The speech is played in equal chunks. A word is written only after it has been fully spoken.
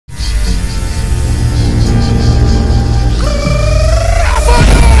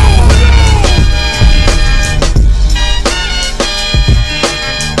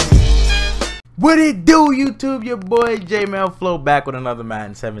it do, YouTube? Your boy Jmellflo back with another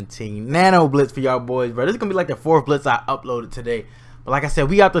Madden 17 Nano Blitz for y'all boys, bro. This is gonna be like the 4th blitz I uploaded today. But like I said,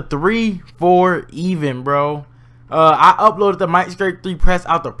 we got the 3-4 even, bro. I uploaded the Mike Scrape 3 press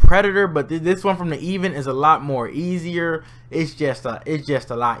out the Predator, but this one from the even is a lot more easier. It's just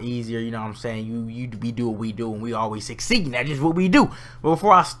a lot easier, you know what I'm saying? We do what we do, and we always succeed. That's just what we do. But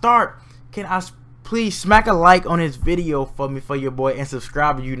before I start, can I please smack a like on this video for me, for your boy, and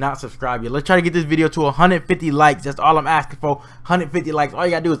subscribe if you not subscribed yet. Let's try to get this video to 150 likes. That's all I'm asking for. 150 likes. All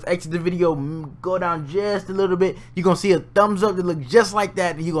you gotta do is exit the video, go down just a little bit. You're gonna see a thumbs up that look just like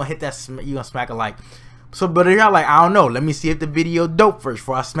that, and you're gonna hit that. You're gonna smack a like. So, but if y'all like, I don't know, let me see if the video dope first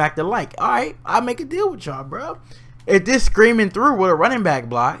before I smack the like. All right, I'll make a deal with y'all, bro. If this screaming through with a running back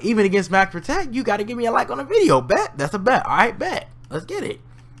block, even against max protect, you gotta give me a like on the video. Bet. That's a bet. All right, bet. Let's get it.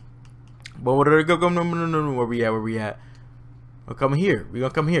 But where we at? Where we at? We're coming here. We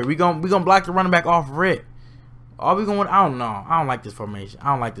gonna come here. We gonna block the running back off rip. Are we going? I don't know. I don't like this formation. I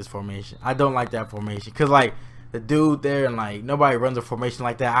don't like this formation. I don't like that formation. Cause like the dude there and like nobody runs a formation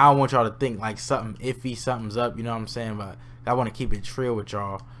like that. I don't want y'all to think like something iffy, something's up. You know what I'm saying? But I want to keep it trill with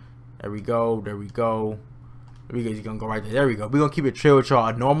y'all. There we go. There we go. He's gonna go right there. There we go. We're gonna keep it trill with y'all.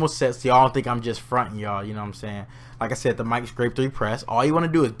 A normal set, so y'all don't think I'm just fronting y'all. You know what I'm saying? Like I said, the Mike Scrape 3 press. All you want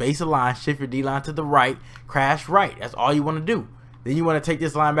to do is base a line, shift your D line to the right, crash right. That's all you want to do. Then you want to take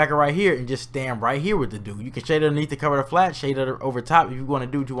this linebacker right here and just stand right here with the dude. You can shade underneath to cover the flat, shade it over top if you want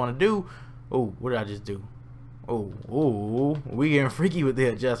to do what you want to do. Oh, what did I just do? Oh, we getting freaky with the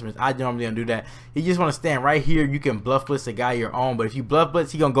adjustments. I normally don't do that. You just want to stand right here. You can bluff blitz a guy your own, but if you bluff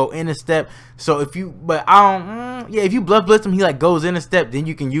blitz, he gonna go in a step. So if you, but I don't, yeah, if you bluff blitz him, he like goes in a step, then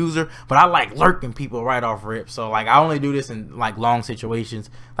you can use her. But I like lurking people right off rip. So like I only do this in like long situations.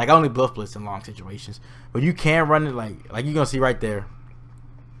 Like I only bluff blitz in long situations. But you can run it like you're gonna see right there.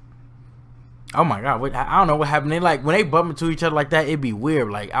 Oh my God, I don't know what happened. They like when they bump into each other like that, it'd be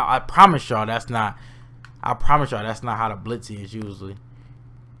weird. Like I promise y'all, that's not. I promise y'all that's not how the blitz is usually.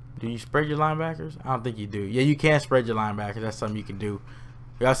 Do you spread your linebackers? I don't think you do. Yeah, you can spread your linebackers. That's something you can do.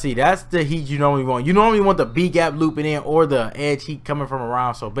 Y'all see, that's the heat you normally want. You normally want the B gap looping in or the edge heat coming from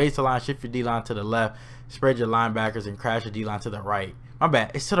around. So base the line, shift your D line to the left, spread your linebackers, and crash your D line to the right. My bad.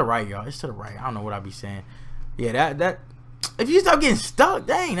 It's to the right, y'all. It's to the right. I don't know what I be saying. Yeah, that. If you start getting stuck,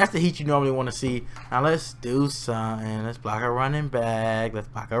 dang, that's the heat you normally want to see. Now let's do something. Let's block a running back. Let's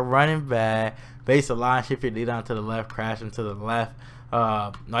block a running back. Base the line, shift your D down to the left, crash him to the left.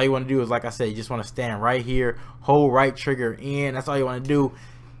 All you want to do is, like I said, you just want to stand right here, hold right trigger in. That's all you want to do.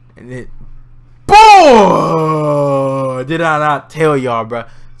 And then, boom! Did I not tell y'all, bro?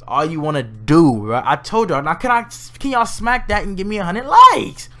 That's all you want to do, bro. I told y'all. Now, can y'all smack that and give me 100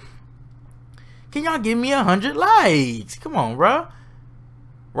 likes? Can y'all give me 100 likes? Come on, bro.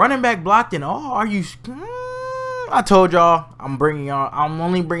 Running back blocked and all. Are you? I told y'all I'm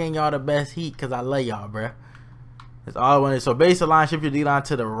only bringing y'all the best heat because I love y'all, bro. That's all I want to do. So base the line, shift your D line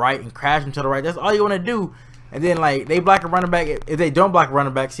to the right, and crash them to the right. That's all you want to do. And then like they block a running back. If they don't block a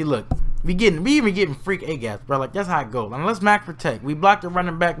running back, see, look, we even getting freak A gaps, bro. Like that's how it goes. Now let's max protect. We blocked the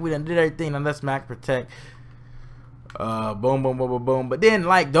running back. We done did everything. Now let's max protect. Boom, boom, boom, boom, boom. But then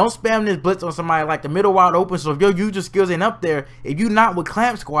like don't spam this blitz on somebody like the middle wide open. So if your user skills ain't up there, if you not with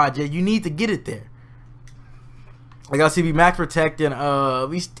clamp squad yet, you need to get it there. Like y'all see, we max protecting.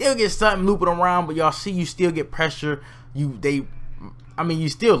 We still get something looping around, but y'all see, you still get pressure. You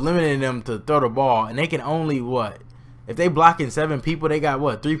still limiting them to throw the ball, and they can only what? If they blocking 7 people, they got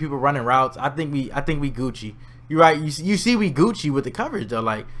what? 3 people running routes. I think we Gucci. You're right. You see, we Gucci with the coverage though.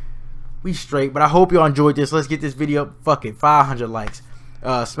 Like we straight. But I hope y'all enjoyed this. Let's get this video up. Fuck it, 500 likes.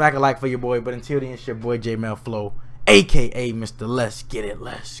 Smack a like for your boy. But until then, it's your boy Jmellflo, aka Mr. Let's Get It,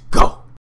 Let's Go.